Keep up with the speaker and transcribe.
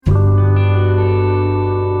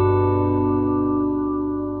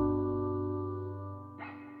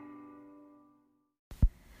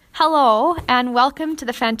Hello, and welcome to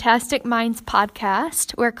the Fantastic Minds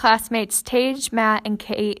podcast, where classmates Tage, Matt, and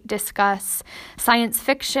Kate discuss science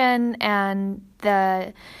fiction and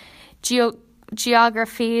the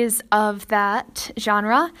geographies of that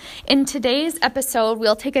genre. In today's episode,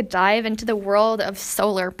 we'll take a dive into the world of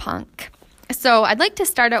solar punk. So I'd like to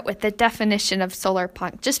start out with the definition of solar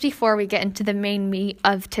punk, just before we get into the main meat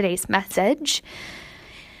of today's message.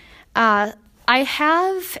 I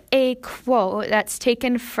have a quote that's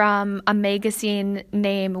taken from a magazine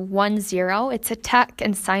named 10. It's a tech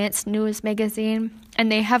and science news magazine, and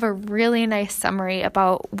they have a really nice summary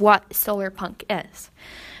about what solar punk is.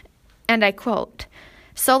 And I quote,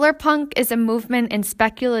 "Solar punk is a movement in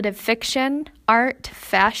speculative fiction, art,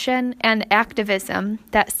 fashion, and activism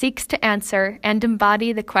that seeks to answer and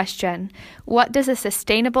embody the question, what does a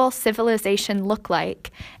sustainable civilization look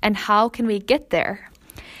like, and how can we get there?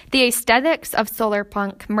 The aesthetics of solar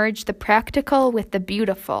punk merge the practical with the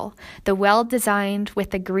beautiful, the well-designed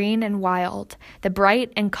with the green and wild, the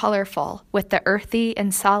bright and colorful with the earthy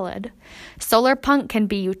and solid. Solar punk can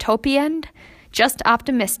be utopian, just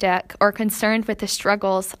optimistic, or concerned with the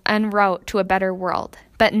struggles en route to a better world,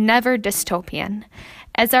 but never dystopian.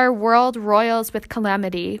 As our world roils with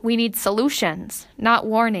calamity, we need solutions, not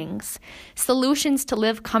warnings. Solutions to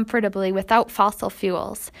live comfortably without fossil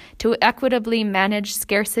fuels, to equitably manage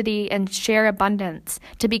scarcity and share abundance,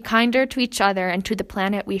 to be kinder to each other and to the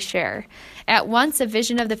planet we share. At once a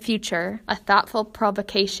vision of the future, a thoughtful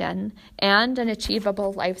provocation, and an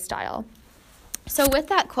achievable lifestyle." So with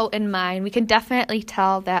that quote in mind, we can definitely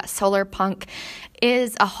tell that solar punk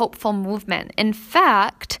is a hopeful movement. In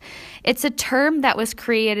fact, it's a term that was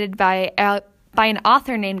created by an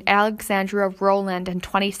author named Alexandra Rowland in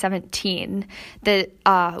 2017, the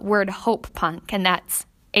word hope punk, and that's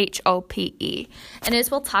HOPE. And as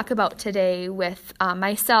we'll talk about today with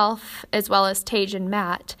myself as well as Tage and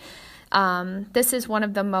Matt, this is one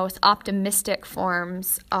of the most optimistic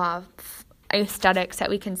forms of aesthetics that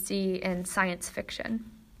we can see in science fiction.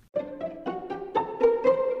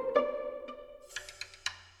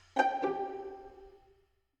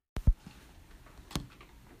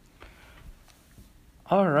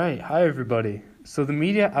 All right. Hi, everybody. So the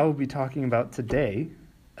media I will be talking about today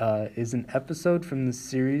is an episode from the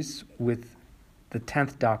series with the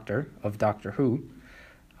 10th Doctor of Doctor Who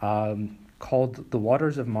called The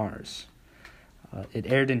Waters of Mars. It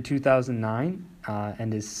aired in 2009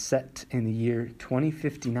 and is set in the year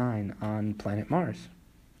 2059 on planet Mars.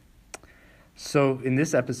 So in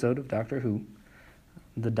this episode of Doctor Who,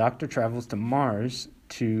 the Doctor travels to Mars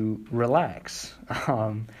to relax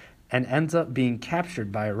and ends up being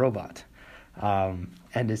captured by a robot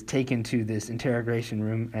and is taken to this interrogation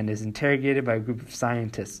room and is interrogated by a group of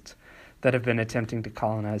scientists that have been attempting to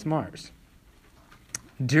colonize Mars.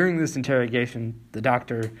 During this interrogation, the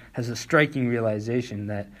Doctor has a striking realization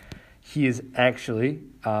that he is actually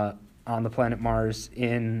on the planet Mars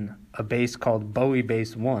in a base called Bowie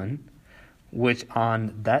Base 1, which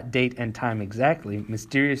on that date and time exactly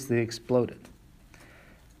mysteriously exploded.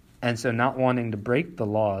 And so, not wanting to break the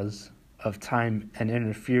laws of time and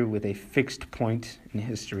interfere with a fixed point in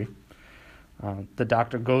history, the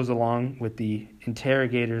Doctor goes along with the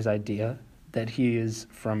interrogator's idea that he is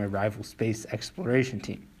from a rival space exploration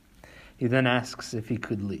team. He then asks if he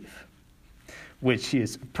could leave, which he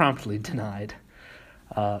is promptly denied.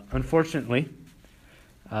 Unfortunately,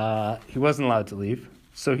 he wasn't allowed to leave,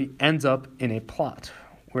 so he ends up in a plot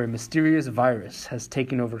where a mysterious virus has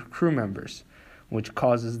taken over crew members, which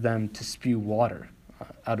causes them to spew water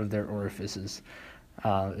out of their orifices.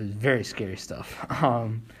 It's very scary stuff.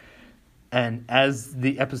 And as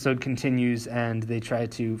the episode continues and they try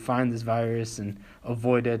to find this virus and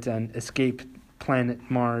avoid it and escape planet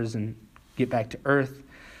Mars and get back to Earth,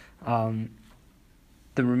 the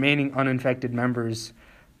remaining uninfected members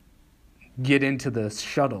get into the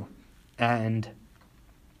shuttle and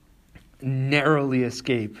narrowly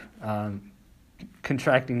escape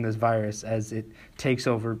contracting this virus as it takes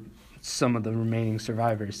over some of the remaining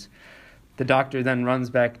survivors. The Doctor then runs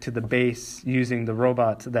back to the base using the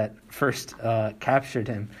robot that first captured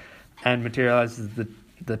him and materializes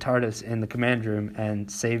the TARDIS in the command room and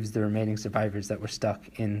saves the remaining survivors that were stuck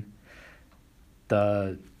in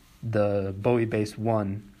the Bowie Base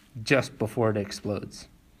 1 just before it explodes.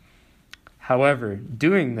 However,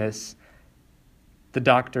 doing this, the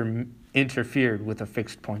Doctor interfered with a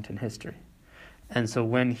fixed point in history. And so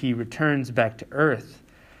when he returns back to Earth,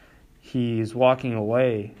 he's walking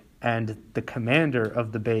away, and the commander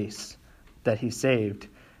of the base that he saved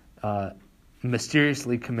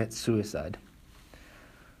mysteriously commits suicide.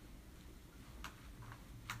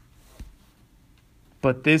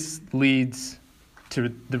 But this leads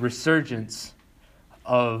to the resurgence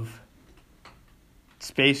of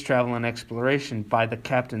space travel and exploration by the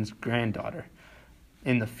captain's granddaughter.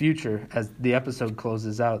 In the future, as the episode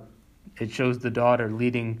closes out, it shows the daughter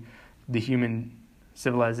leading the human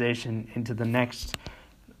civilization into the next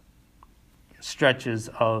stretches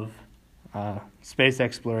of space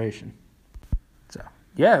exploration. So,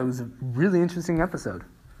 yeah, it was a really interesting episode.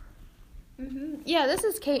 Mm-hmm. Yeah, this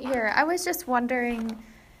is Kate here. I was just wondering,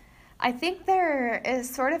 I think there is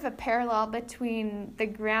sort of a parallel between the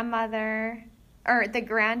granddaughter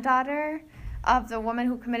of the woman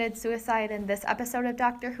who committed suicide in this episode of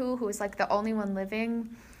Doctor Who is like the only one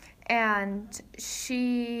living, and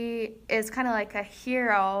she is kind of like a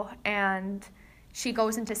hero, and she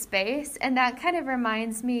goes into space, and that kind of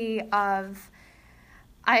reminds me of,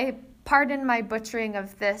 pardon my butchering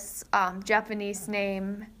of this Japanese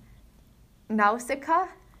name, Nausicaa?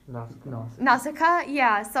 Nausicaa,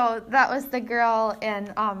 yeah. So that was the girl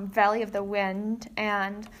in Valley of the Wind,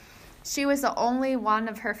 and she was the only one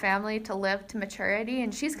of her family to live to maturity,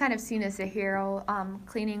 and she's kind of seen as a hero,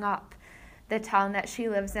 cleaning up the town that she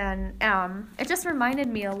lives in. It just reminded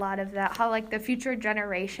me a lot of that, how like the future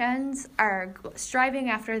generations are striving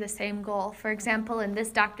after the same goal. For example, in this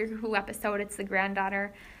Doctor Who episode, it's the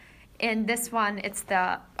granddaughter. In this one, it's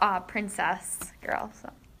the princess girl. So.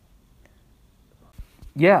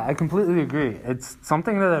 Yeah, I completely agree. It's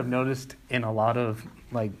something that I've noticed in a lot of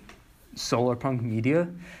like solar punk media,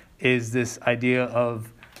 is this idea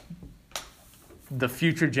of the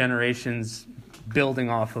future generations building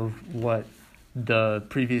off of what the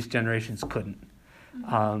previous generations couldn't,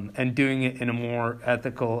 and doing it in a more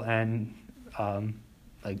ethical and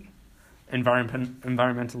like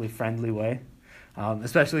environmentally friendly way,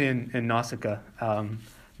 especially in Nausicaa.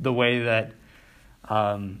 The way that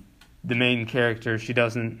the main character, she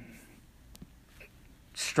doesn't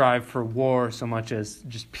strive for war so much as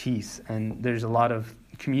just peace, and there's a lot of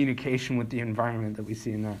communication with the environment that we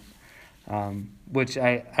see in that, which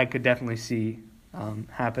I could definitely see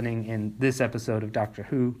happening in this episode of Doctor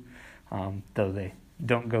Who, though they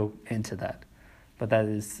don't go into that. But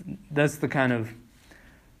that's the kind of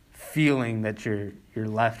feeling that you're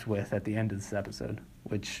left with at the end of this episode,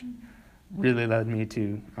 which really led me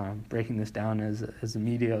to breaking this down as a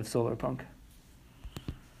media of solar punk.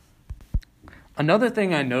 Another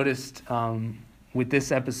thing I noticed with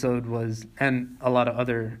this episode was, and a lot of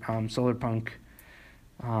other solar punk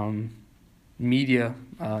media,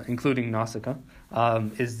 including Nausicaa,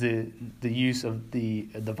 is the use of the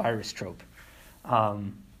virus trope.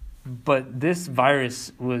 But this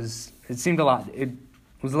virus was a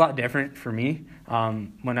lot different for me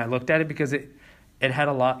when I looked at it, because it had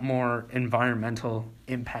a lot more environmental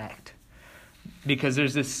impact. Because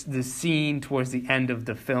there's this scene towards the end of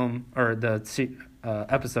the film, or the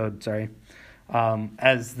episode,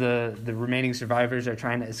 as the remaining survivors are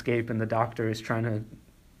trying to escape, and the doctor is trying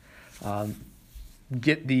to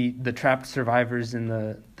get the trapped survivors in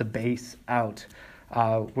the base out,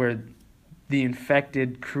 where the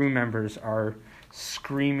infected crew members are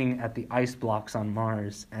screaming at the ice blocks on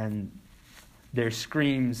Mars, and their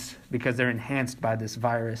screams, because they're enhanced by this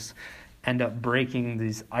virus, end up breaking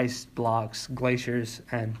these ice blocks, glaciers,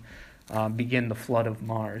 and begin the flood of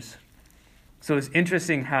Mars. So it's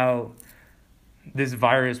interesting how this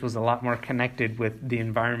virus was a lot more connected with the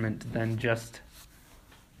environment than just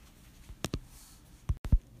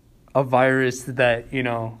a virus that,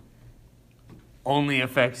 only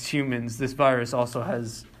affects humans. This virus also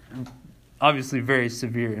has obviously very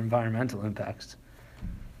severe environmental impacts.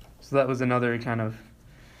 So that was another kind of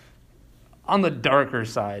on the darker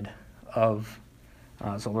side of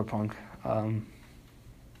solar punk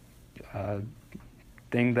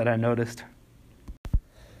thing that I noticed.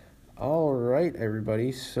 All right,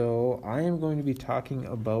 everybody. So I am going to be talking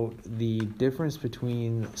about the difference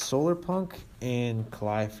between solar punk and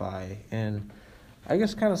cli-fi, and I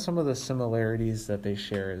guess kind of some of the similarities that they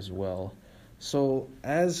share as well. So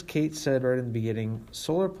as Kate said right in the beginning,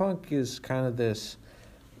 solar punk is kind of this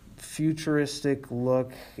futuristic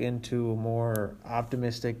look into a more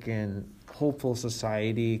optimistic and hopeful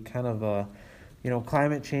society, kind of a,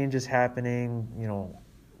 climate change is happening,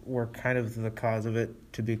 we're kind of the cause of it,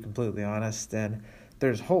 to be completely honest, and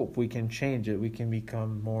there's hope. We can change it. We can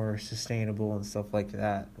become more sustainable and stuff like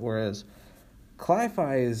that. Whereas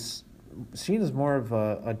cli-fi is seen as more of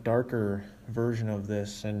a darker version of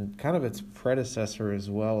this, and kind of its predecessor as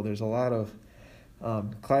well. There's a lot of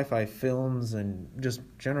cli-fi films and just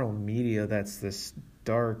general media that's this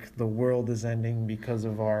dark, the world is ending because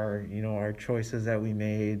of our choices that we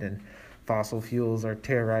made, and fossil fuels are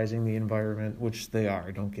terrorizing the environment, which they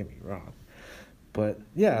are, don't get me wrong. But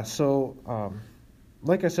yeah, so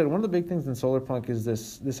like I said, one of the big things in solar punk is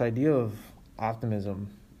this idea of optimism,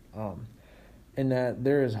 and that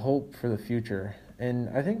there is hope for the future. And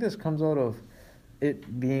I think this comes out of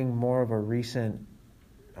it being more of a recent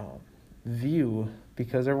view,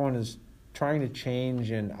 because everyone is trying to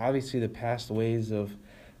change, and obviously the past ways of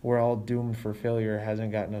we're all doomed for failure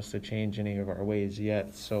hasn't gotten us to change any of our ways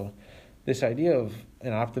yet. So this idea of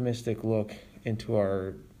an optimistic look into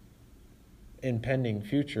our impending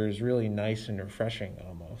future is really nice and refreshing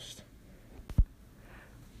almost.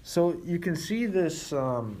 So you can see this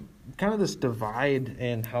kind of this divide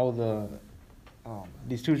in how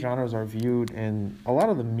these two genres are viewed and a lot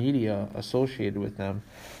of the media associated with them.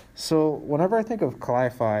 So whenever I think of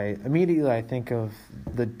cli-fi, immediately I think of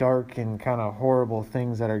the dark and kind of horrible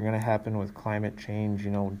things that are going to happen with climate change,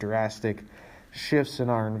 drastic shifts in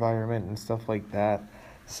our environment and stuff like that.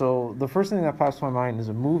 So the first thing that pops to my mind is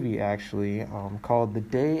a movie, actually, called The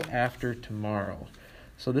Day After Tomorrow.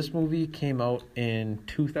 So this movie came out in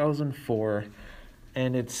 2004,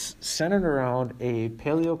 and it's centered around a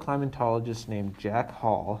paleoclimatologist named Jack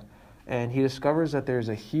Hall, and he discovers that there's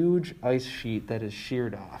a huge ice sheet that is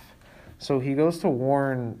sheared off. So he goes to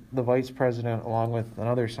warn the vice president along with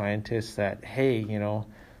another scientist that, hey,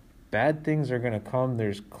 bad things are going to come.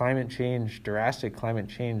 There's climate change, drastic climate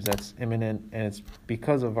change that's imminent, and it's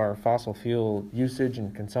because of our fossil fuel usage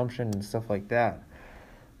and consumption and stuff like that.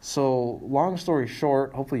 So long story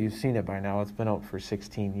short, hopefully you've seen it by now. It's been out for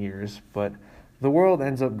 16 years, but the world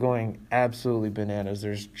ends up going absolutely bananas.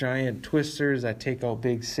 There's giant twisters that take out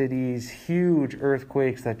big cities, huge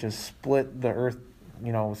earthquakes that just split the earth,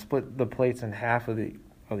 split the plates in half of the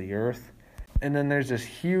earth. And then there's this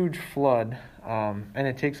huge flood, and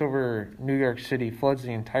it takes over New York City, floods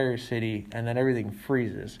the entire city, and then everything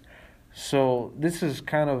freezes. So this is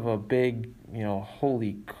kind of a big,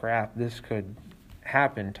 holy crap, this could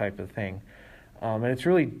happen type of thing. And it's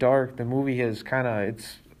really dark. The movie is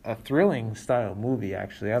it's a thrilling style movie,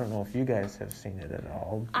 actually. I don't know if you guys have seen it at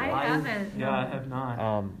all. I haven't. Yeah, I have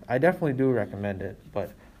not. I definitely do recommend it,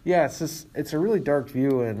 but yeah, it's a really dark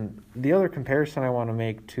view. And the other comparison I want to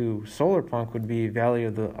make to solar punk would be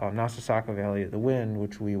Nasasaka Valley of the Wind,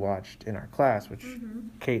 which we watched in our class, which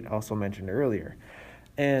Kate also mentioned earlier.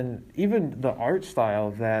 And even the art style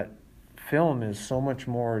of that film is so much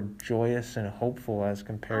more joyous and hopeful as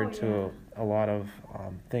compared to a lot of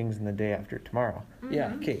things in The Day After Tomorrow.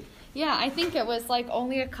 Yeah, Kate. Yeah, I think it was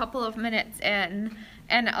only a couple of minutes in,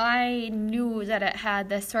 and I knew that it had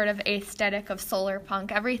this sort of aesthetic of solar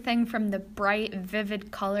punk. Everything from the bright,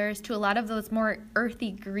 vivid colors to a lot of those more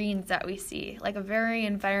earthy greens that we see, a very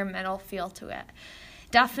environmental feel to it.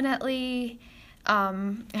 Definitely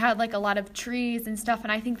it had a lot of trees and stuff,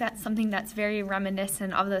 and I think that's something that's very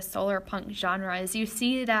reminiscent of the solar punk genre. Is you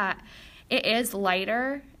see that it is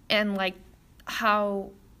lighter and how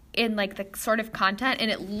in the sort of content,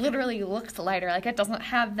 and it literally looks lighter. It doesn't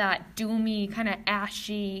have that doomy kind of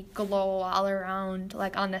ashy glow all around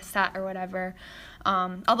on the set or whatever.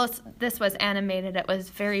 Although this was animated, it was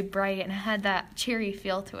very bright and had that cheery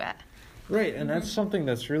feel to it. Right, and that's something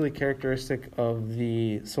that's really characteristic of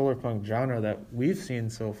the solar punk genre that we've seen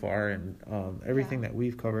so far, and everything that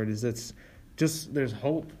we've covered is there's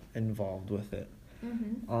hope involved with it.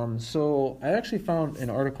 So I actually found an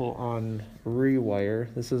article on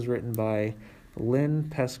Rewire. This is written by Lynn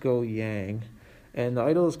Pesco Yang, and the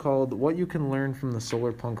title is called "What You Can Learn from the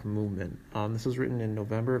Solar Punk Movement." This was written in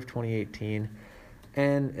November of 2018,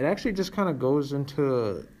 and it actually just kind of goes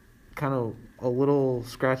into a little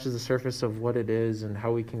scratches the surface of what it is and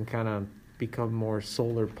how we can kind of become more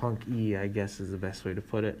solar punk-y, I guess is the best way to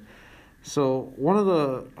put it. So one of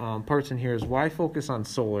the parts in here is why focus on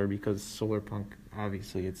solar, because solar punk,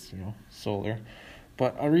 obviously it's, solar.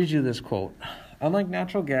 But I'll read you this quote. Unlike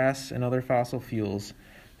natural gas and other fossil fuels,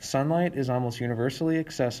 sunlight is almost universally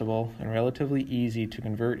accessible and relatively easy to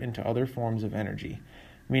convert into other forms of energy,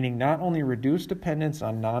 meaning not only reduce dependence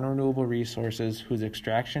on non-renewable resources whose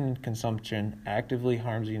extraction and consumption actively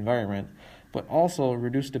harms the environment, but also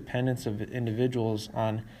reduce dependence of individuals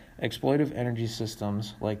on exploitive energy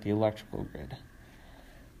systems like the electrical grid.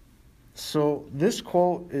 So this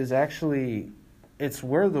quote is actually, it's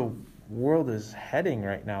where the world is heading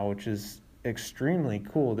right now, which is extremely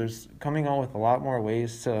cool. There's coming on with a lot more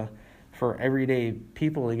ways for everyday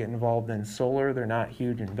people to get involved in solar. They're not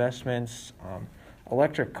huge investments.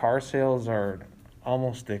 Electric car sales are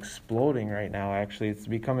almost exploding right now, actually. It's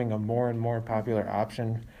becoming a more and more popular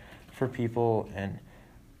option for people, and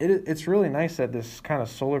it's really nice that this kind of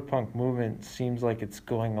solar punk movement seems like it's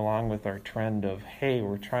going along with our trend of, hey,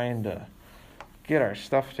 we're trying to get our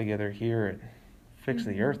stuff together here and fix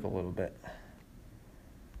the earth a little bit.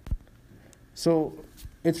 So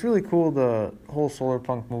it's really cool, the whole solar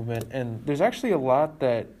punk movement, and there's actually a lot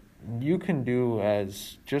that you can do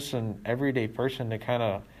as just an everyday person to kind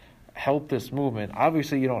of help this movement.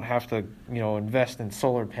 Obviously, you don't have to, invest in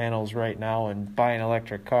solar panels right now and buy an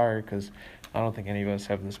electric car, because I don't think any of us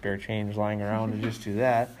have the spare change lying around to just do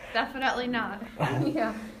that. Definitely not.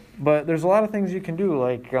 Yeah. But there's a lot of things you can do,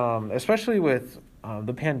 like especially with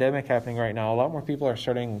the pandemic happening right now, a lot more people are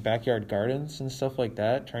starting backyard gardens and stuff like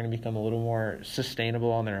that, trying to become a little more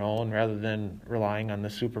sustainable on their own rather than relying on the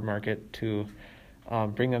supermarket to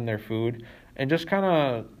bring them their food. And just kind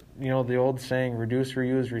of, the old saying, reduce,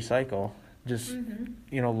 reuse, recycle, just,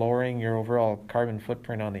 lowering your overall carbon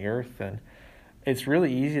footprint on the earth. And it's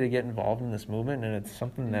really easy to get involved in this movement, and it's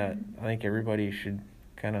something that I think everybody should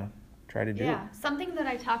kind of try to do. Yeah, something that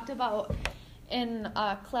I talked about in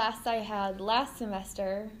a class I had last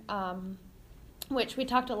semester, which we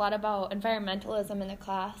talked a lot about environmentalism in the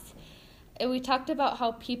class. And we talked about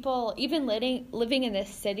how people, even living in this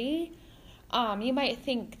city, you might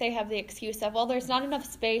think they have the excuse of, well, there's not enough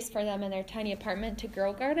space for them in their tiny apartment to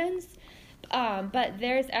grow gardens. But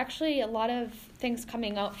there's actually a lot of things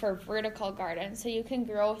coming out for vertical gardens. So you can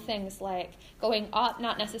grow things like going up,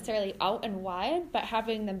 not necessarily out and wide, but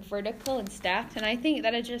having them vertical and stacked. And I think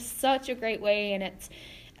that is just such a great way, and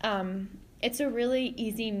it's a really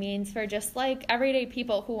easy means for just like everyday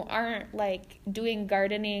people who aren't like doing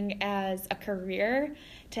gardening as a career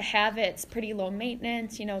to have it. It's pretty low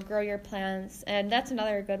maintenance, grow your plants. And that's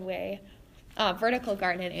another good way, vertical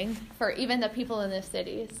gardening for even the people in the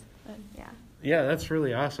cities. Yeah. Yeah, that's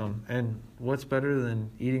really awesome. And what's better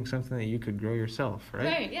than eating something that you could grow yourself, right?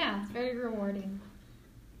 Right, yeah. It's very rewarding.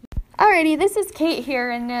 Alrighty, this is Kate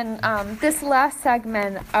here, and in this last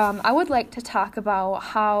segment, I would like to talk about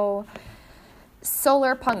how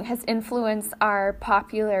solar punk has influenced our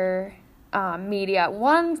popular media.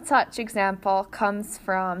 One such example comes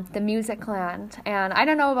from the Musicland, and I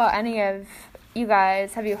don't know about any of you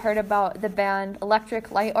guys. Have you heard about the band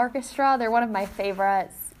Electric Light Orchestra? They're one of my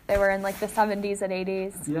favorites. They were in like the 70s and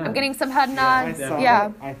 80s. Yeah. I'm getting some head nods.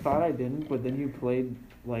 I thought I didn't, but then you played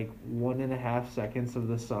like 1.5 seconds of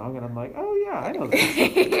the song, and I'm like, oh yeah, I know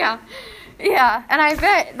that. Yeah. And I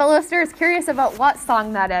bet the listener is curious about what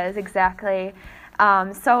song that is exactly.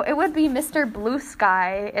 So it would be Mr. Blue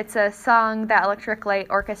Sky. It's a song that Electric Light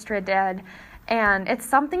Orchestra did. And it's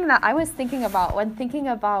something that I was thinking about when thinking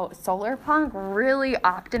about solar punk, really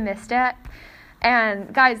optimistic.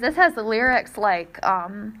 And guys, this has the lyrics like,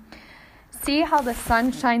 see how the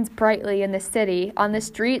sun shines brightly in the city, on the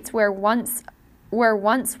streets where once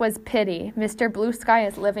was pity. Mr. Blue Sky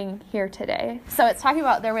is living here today. So it's talking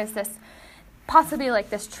about there was this, possibly like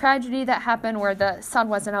this tragedy that happened where the sun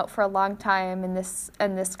wasn't out for a long time and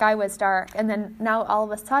the sky was dark. And then now all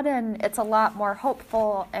of a sudden it's a lot more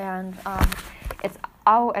hopeful, and it's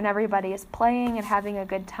out and everybody is playing and having a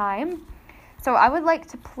good time. So I would like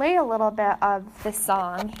to play a little bit of this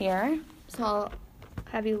song here. So I'll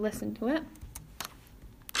have you listen to it.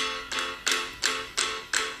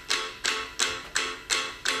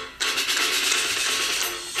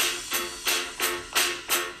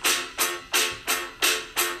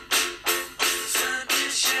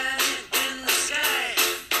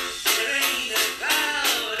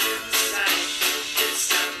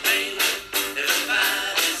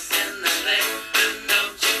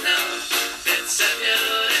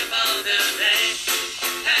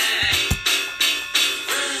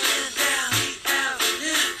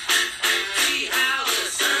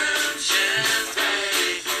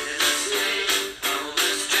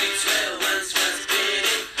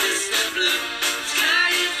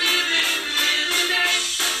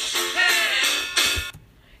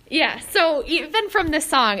 Yeah, so even from this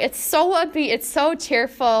song, it's so upbeat, it's so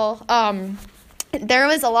cheerful. There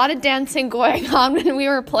was a lot of dancing going on when we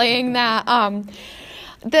were playing that.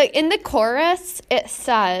 In the chorus, it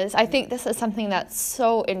says, I think this is something that's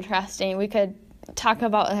so interesting. We could talk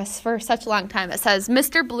about this for such a long time. It says,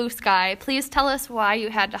 Mr. Blue Sky, please tell us why you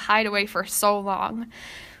had to hide away for so long.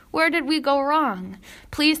 Where did we go wrong?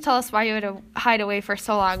 Please tell us why you had to hide away for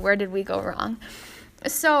so long. Where did we go wrong?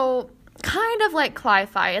 So kind of like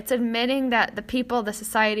Cli-Fi, it's admitting that the people, the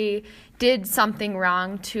society, did something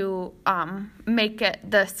wrong to make it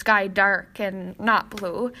the sky dark and not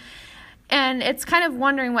blue. And it's kind of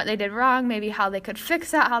wondering what they did wrong, maybe how they could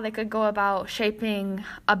fix that, how they could go about shaping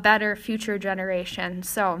a better future generation.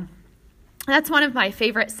 So that's one of my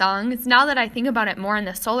favorite songs. Now that I think about it more in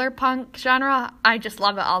the solar punk genre, I just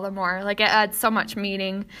love it all the more. Like, it adds so much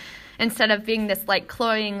meaning instead of being this like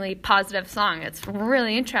cloyingly positive song. It's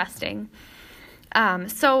really interesting.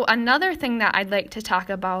 So another thing that I'd like to talk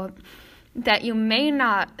about that you may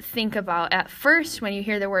not think about at first when you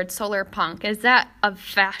hear the word solar punk is that of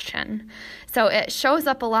fashion. So it shows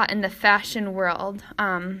up a lot in the fashion world.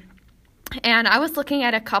 And I was looking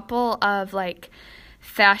at a couple of like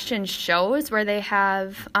fashion shows where they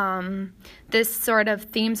have this sort of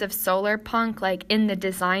themes of solar punk like in the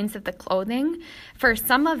designs of the clothing. For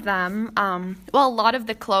some of them, a lot of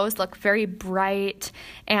the clothes look very bright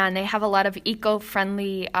and they have a lot of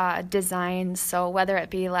eco-friendly designs. So whether it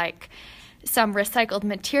be like some recycled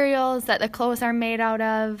materials that the clothes are made out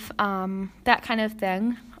of, that kind of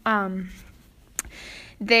thing.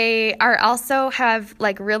 They are also have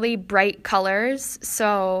like really bright colors.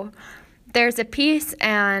 So there's a piece,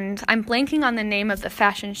 and I'm blanking on the name of the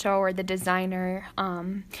fashion show or the designer.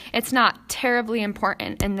 It's not terribly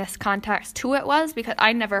important in this context who it was because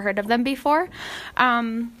I'd never heard of them before.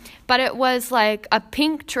 But it was like a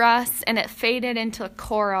pink dress, and it faded into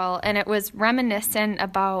coral, and it was reminiscent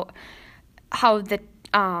about how the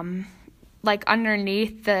like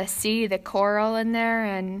underneath the sea, the coral in there,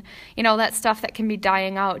 and that stuff that can be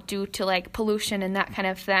dying out due to like pollution and that kind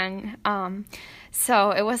of thing.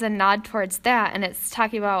 So it was a nod towards that, and it's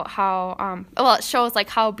talking about how it shows like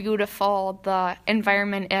how beautiful the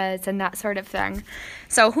environment is and that sort of thing.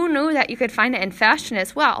 So who knew that you could find it in fashion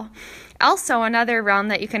as well? Also, another realm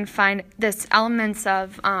that you can find this elements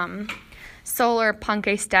of solar punk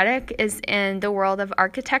aesthetic is in the world of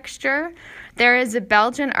architecture. There is a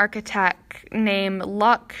Belgian architect named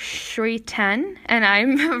Luc Schuiten, and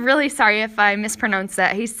I'm really sorry if I mispronounce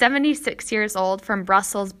that. He's 76 years old from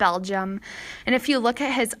Brussels, Belgium. And if you look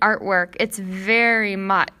at his artwork, it's very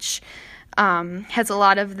much has a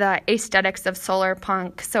lot of the aesthetics of solar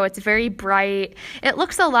punk. So it's very bright. It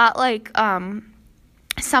looks a lot like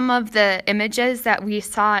some of the images that we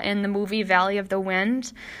saw in the movie Valley of the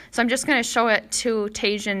Wind. So I'm just going to show it to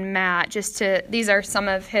Tej and Matt. These are some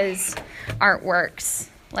of his artworks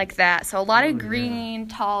like that. So a lot of green,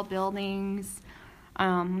 tall buildings,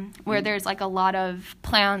 where there's like a lot of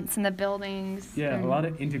plants in the buildings. Yeah, a lot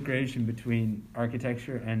of integration between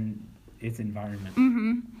architecture and its environment.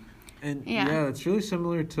 Mm-hmm. And yeah, it's really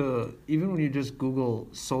similar to, even when you just Google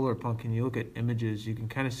solar punk and you look at images, you can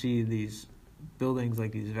kind of see these buildings,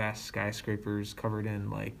 like these vast skyscrapers covered in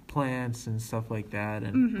like plants and stuff like that,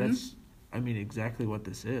 and that's exactly what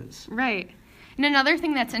this is. Right. And another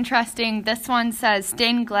thing that's interesting, this one says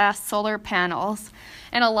stained glass solar panels,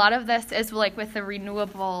 and a lot of this is like with the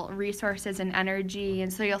renewable resources and energy,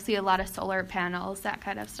 and so you'll see a lot of solar panels, that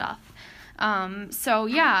kind of stuff.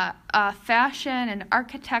 Fashion and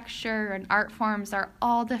architecture and art forms are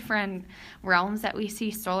all different realms that we see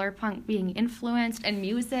solar punk being influenced, and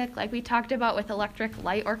music, like we talked about with Electric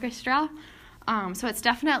Light Orchestra. So it's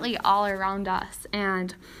definitely all around us.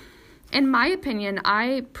 And in my opinion,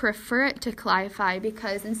 I prefer it to Cli-Fi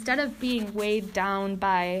because instead of being weighed down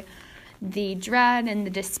by the dread and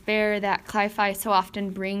the despair that Cli-Fi so often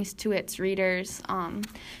brings to its readers,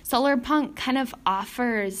 solar punk kind of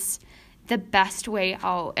offers the best way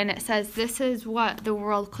out, and it says this is what the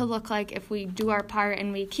world could look like if we do our part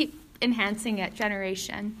and we keep enhancing it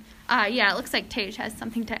generation. It looks like Tej has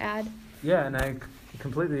something to add. Yeah, and I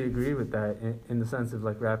completely agree with that in the sense of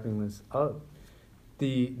like wrapping this up.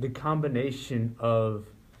 The combination of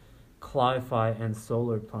Cli-Fi and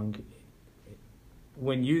solar punk,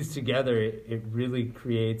 when used together, it really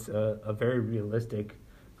creates a very realistic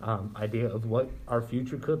idea of what our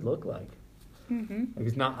future could look like. Mm-hmm. Like,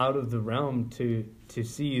 it's not out of the realm to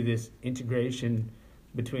see this integration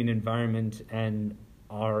between environment and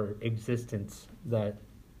our existence that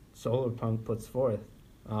solar punk puts forth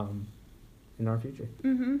in our future.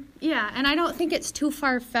 Mm-hmm. Yeah, and I don't think it's too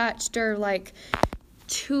far-fetched or like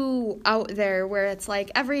too out there where it's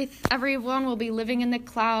like everyone will be living in the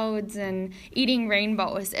clouds and eating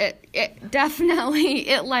rainbows. It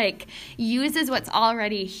definitely like uses what's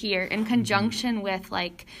already here in conjunction with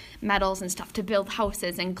like metals and stuff to build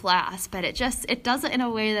houses and glass, but it does it in a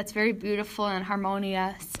way that's very beautiful and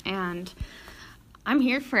harmonious, and I'm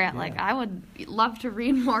here for it. Like, I would love to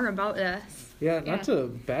read more about this. Not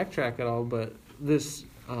to backtrack at all, but this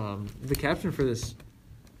the caption for this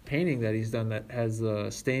painting that he's done that has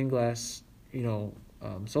the stained glass,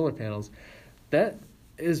 solar panels, that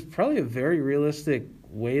is probably a very realistic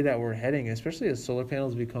way that we're heading, especially as solar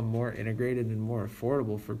panels become more integrated and more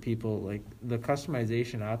affordable for people. Like, the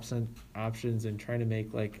customization options and trying to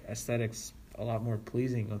make like aesthetics a lot more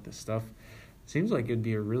pleasing with this stuff seems like it'd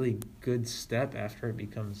be a really good step after it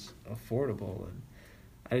becomes affordable, and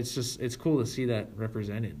it's cool to see that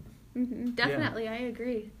represented. Mm-hmm. Definitely, yeah. I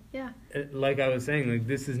agree. Yeah. Like I was saying, like,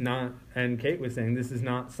 this is not, and Kate was saying, this is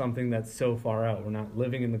not something that's so far out. We're not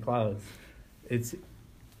living in the clouds. It's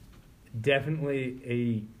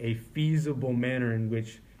definitely a feasible manner in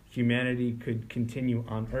which humanity could continue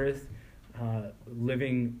on Earth,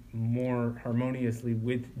 living more harmoniously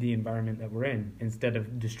with the environment that we're in. Instead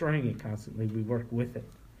of destroying it constantly, we work with it,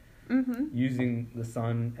 using the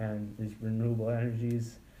sun and these renewable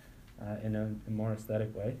energies in a more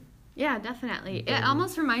aesthetic way. Yeah, definitely. It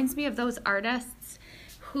almost reminds me of those artists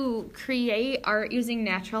who create art using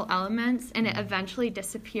natural elements and it eventually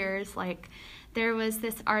disappears. Like, there was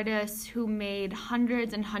this artist who made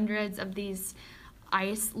hundreds and hundreds of these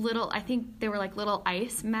I think they were like little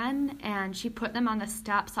ice men, and she put them on the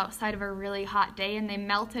steps outside of a really hot day, and they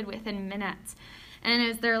melted within minutes. And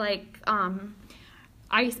as their like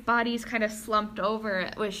ice bodies kind of slumped over,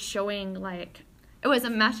 it was showing like it was a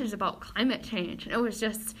message about climate change. It was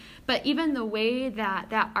just, but even the way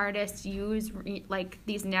that artists use like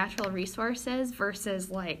these natural resources versus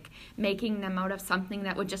like making them out of something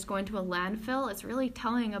that would just go into a landfill, it's really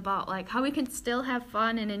telling about like how we can still have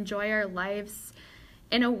fun and enjoy our lives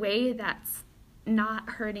in a way that's not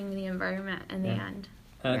hurting the environment in the end.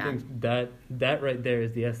 And I think that right there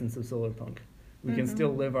is the essence of solar punk. We can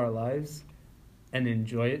still live our lives and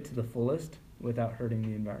enjoy it to the fullest without hurting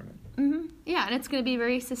the environment. Yeah, and it's going to be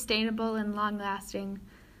very sustainable and long-lasting.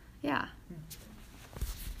 Yeah.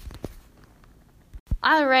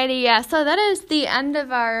 Alrighty, yeah, so that is the end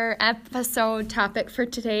of our episode topic for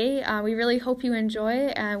today. We really hope you enjoy,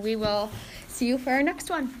 and we will see you for our next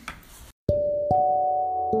one.